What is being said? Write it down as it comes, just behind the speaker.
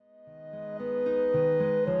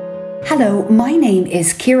Hello, my name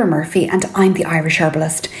is Ciara Murphy and I'm the Irish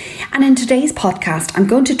Herbalist. And in today's podcast, I'm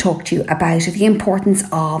going to talk to you about the importance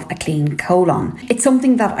of a clean colon. It's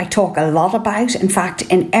something that I talk a lot about. In fact,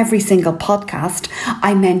 in every single podcast,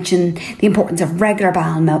 I mention the importance of regular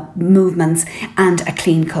bowel movements and a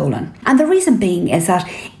clean colon. And the reason being is that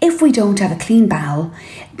if we don't have a clean bowel,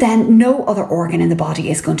 then no other organ in the body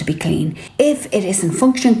is going to be clean. If it isn't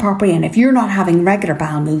functioning properly and if you're not having regular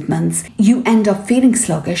bowel movements, you end up feeling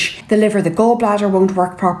sluggish. The liver, the gallbladder won't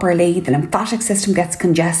work properly, the lymphatic system gets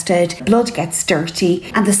congested, blood gets dirty,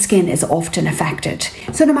 and the skin is often affected.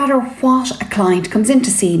 So no matter what a client comes in to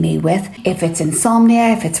see me with, if it's insomnia,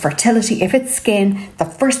 if it's fertility, if it's skin, the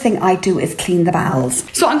first thing I do is clean the bowels.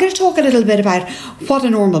 So I'm going to talk a little bit about what a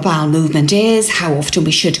normal bowel movement is, how often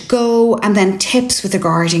we should go, and then tips with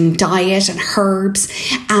regard diet and herbs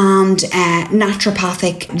and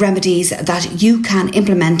naturopathic remedies that you can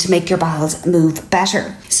implement to make your bowels move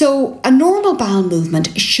better. So a normal bowel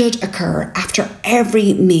movement should occur after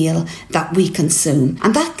every meal that we consume,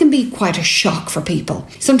 and that can be quite a shock for people.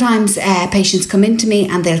 Sometimes patients come into me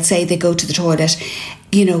and they'll say they go to the toilet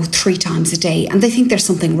 3 times a day and they think there's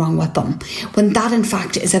something wrong with them, when that in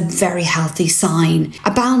fact is a very healthy sign.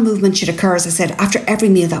 A bowel movement should occur, as I said, after every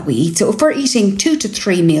meal that we eat. So if we're eating 2 to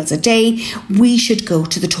 3 meals a day, we should go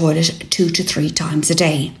to the toilet 2 to 3 times a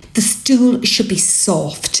day. The stool should be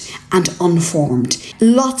soft and unformed.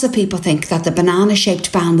 Lots of people think that the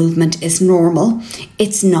banana-shaped bowel movement is normal.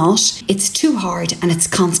 It's not. It's too hard and it's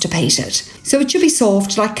constipated. So it should be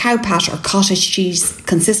soft, like cow pat or cottage cheese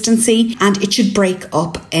consistency, and it should break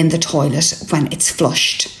up in the toilet when it's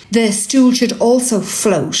flushed. The stool should also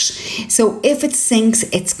float. So if it sinks,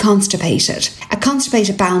 it's constipated. A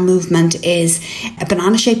constipated bowel movement is a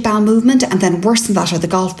banana-shaped bowel movement, and then worse than that are the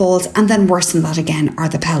golf balls, and then worse than that again are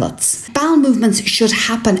the pellets. Bowel movements should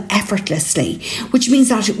happen effortlessly, which means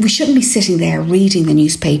that we shouldn't be sitting there reading the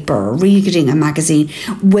newspaper or reading a magazine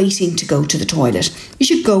waiting to go to the toilet. You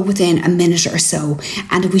should go within a minute or so,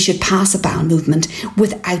 and we should pass a bowel movement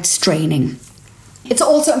without straining. It's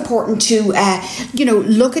also important to,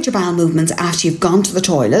 look at your bowel movements after you've gone to the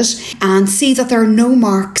toilet and see that there are no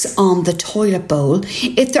marks on the toilet bowl.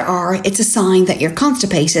 If there are, it's a sign that you're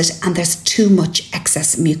constipated and there's too much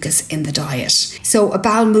excess mucus in the diet. So a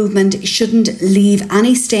bowel movement shouldn't leave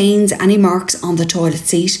any stains, any marks on the toilet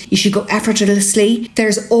seat. You should go effortlessly.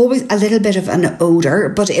 There's always a little bit of an odour,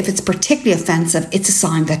 but if it's particularly offensive, it's a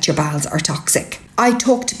sign that your bowels are toxic. I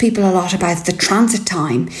talk to people a lot about the transit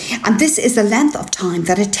time, and this is the length of time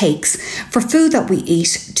that it takes for food that we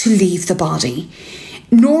eat to leave the body.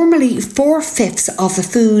 Normally, 4/5 of the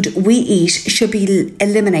food we eat should be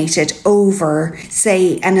eliminated over,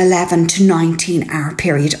 say, an 11 to 19 hour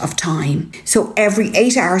period of time. So every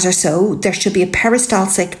 8 hours or so, there should be a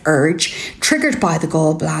peristaltic urge triggered by the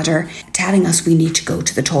gallbladder telling us we need to go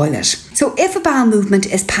to the toilet. So if a bowel movement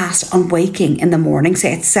is passed on waking in the morning,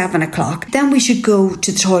 say at 7 o'clock, then we should go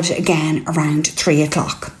to the toilet again around 3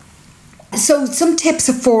 o'clock. So some tips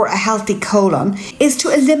for a healthy colon is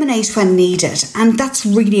to eliminate when needed, and that's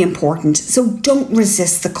really important. So don't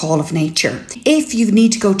resist the call of nature. If you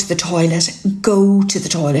need to go to the toilet, go to the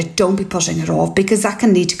toilet. Don't be putting it off, because that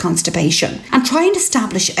can lead to constipation. And try and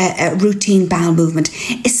establish a routine bowel movement,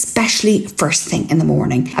 especially first thing in the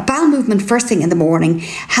morning. A bowel movement first thing in the morning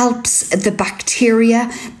helps the bacteria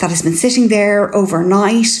that has been sitting there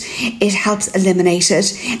overnight. It helps eliminate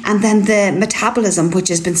it, and then the metabolism, which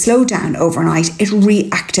has been slowed down overnight, it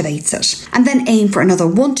reactivates it. And then aim for another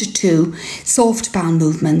 1 to 2 soft bowel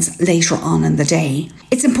movements later on in the day.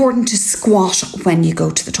 It's important to squat when you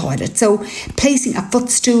go to the toilet. So placing a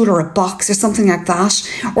footstool or a box or something like that,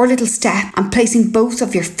 or a little step, and placing both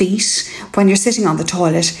of your feet when you're sitting on the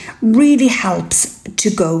toilet really helps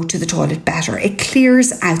to go to the toilet better. It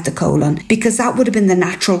clears out the colon, because that would have been the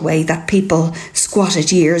natural way that people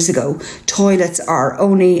squatted years ago. Toilets are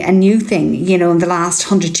only a new thing, in the last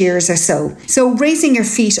 100 years or so. So raising your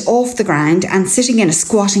feet off the ground and sitting in a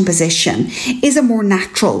squatting position is a more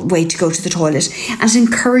natural way to go to the toilet, and it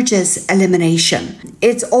encourages elimination.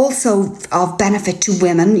 It's also of benefit to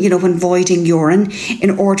women, when voiding urine,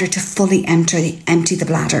 in order to fully empty the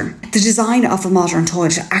bladder. The design of a modern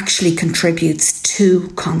toilet actually contributes to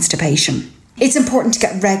constipation. It's important to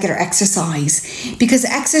get regular exercise, because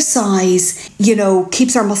exercise,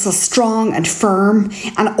 keeps our muscles strong and firm,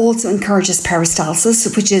 and also encourages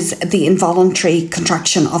peristalsis, which is the involuntary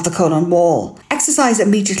contraction of the colon wall. Exercise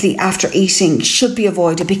immediately after eating should be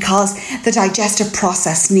avoided, because the digestive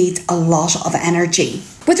process needs a lot of energy.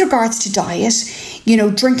 With regards to diet,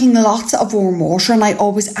 drinking lots of warm water, and I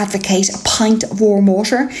always advocate a pint of warm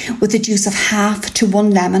water with the juice of half to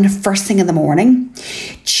 1 lemon first thing in the morning.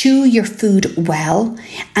 chew your food well,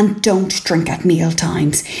 and don't drink at meal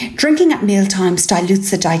times. Drinking at meal times dilutes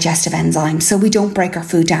the digestive enzymes, so we don't break our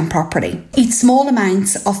food down properly. Eat small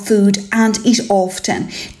amounts of food and eat often.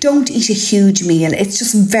 Don't eat a huge meal. It's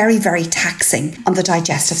just very, very taxing on the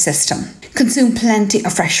digestive system. Consume plenty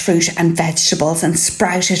of fresh fruit and vegetables and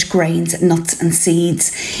sprouted grains, nuts and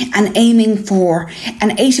seeds, and aiming for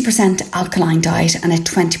an 80% alkaline diet and a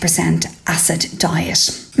 20% acid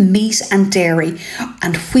diet. Meat and dairy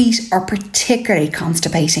and wheat are particularly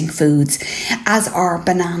constipating foods, as are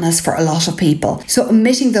bananas for a lot of people. So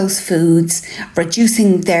omitting those foods,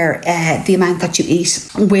 reducing the amount that you eat,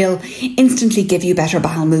 will instantly give you better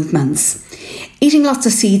bowel movements. Eating lots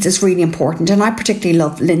of seeds is really important, and I particularly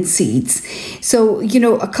love linseeds. So,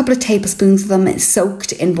 a couple of tablespoons of them is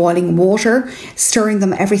soaked in boiling water, stirring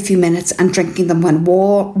them every few minutes and drinking them when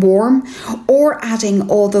warm, or adding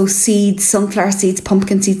all those seeds, sunflower seeds,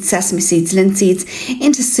 pumpkin seeds, sesame seeds, linseeds,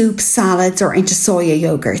 into soups, salads, or into soya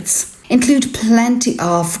yogurts. Include plenty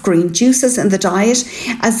of green juices in the diet,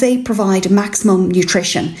 as they provide maximum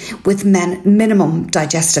nutrition with minimum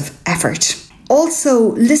digestive effort.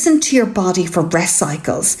 Also, listen to your body for rest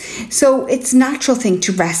cycles. So it's a natural thing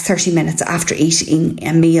to rest 30 minutes after eating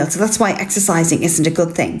a meal. So that's why exercising isn't a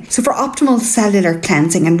good thing. So for optimal cellular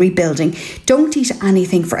cleansing and rebuilding, don't eat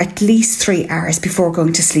anything for at least 3 hours before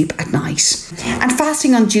going to sleep at night. And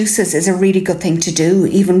fasting on juices is a really good thing to do.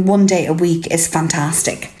 Even 1 day a week is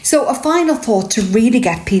fantastic. So a final thought to really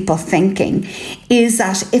get people thinking is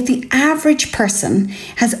that if the average person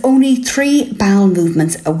has only 3 bowel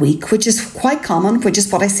movements a week, which is quite common, which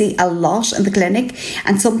is what I see a lot in the clinic,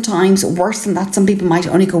 and sometimes worse than that, some people might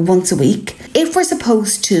only go once a week. If we're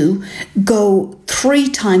supposed to go 3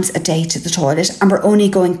 times a day to the toilet and we're only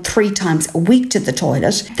going 3 times a week to the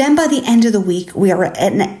toilet, then by the end of the week we are at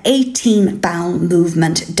an 18 bowel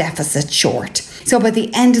movement deficit short. So by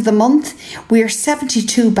the end of the month, we are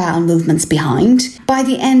 72 bowel movements behind. By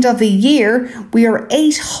the end of the year, we are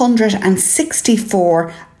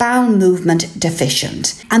 864 bowel movement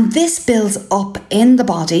deficient. And this builds up in the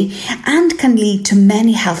body and can lead to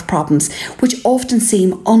many health problems, which often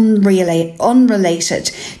seem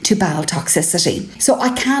unrelated to bowel toxicity. So I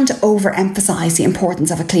can't overemphasize the importance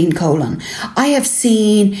of a clean colon. I have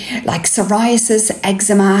seen like psoriasis,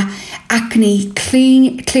 eczema, acne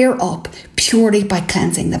clear up purely by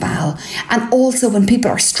cleansing the bowel. And also when people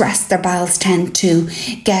are stressed, their bowels tend to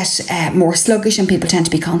get more sluggish and people tend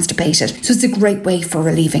to be constipated. So it's a great way for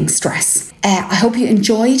relieving stress. I hope you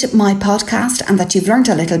enjoyed my podcast and that you've learned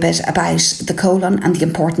a little bit about the colon and the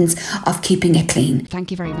importance of keeping it clean. Thank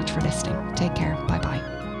you very much for listening. Take care. Bye bye.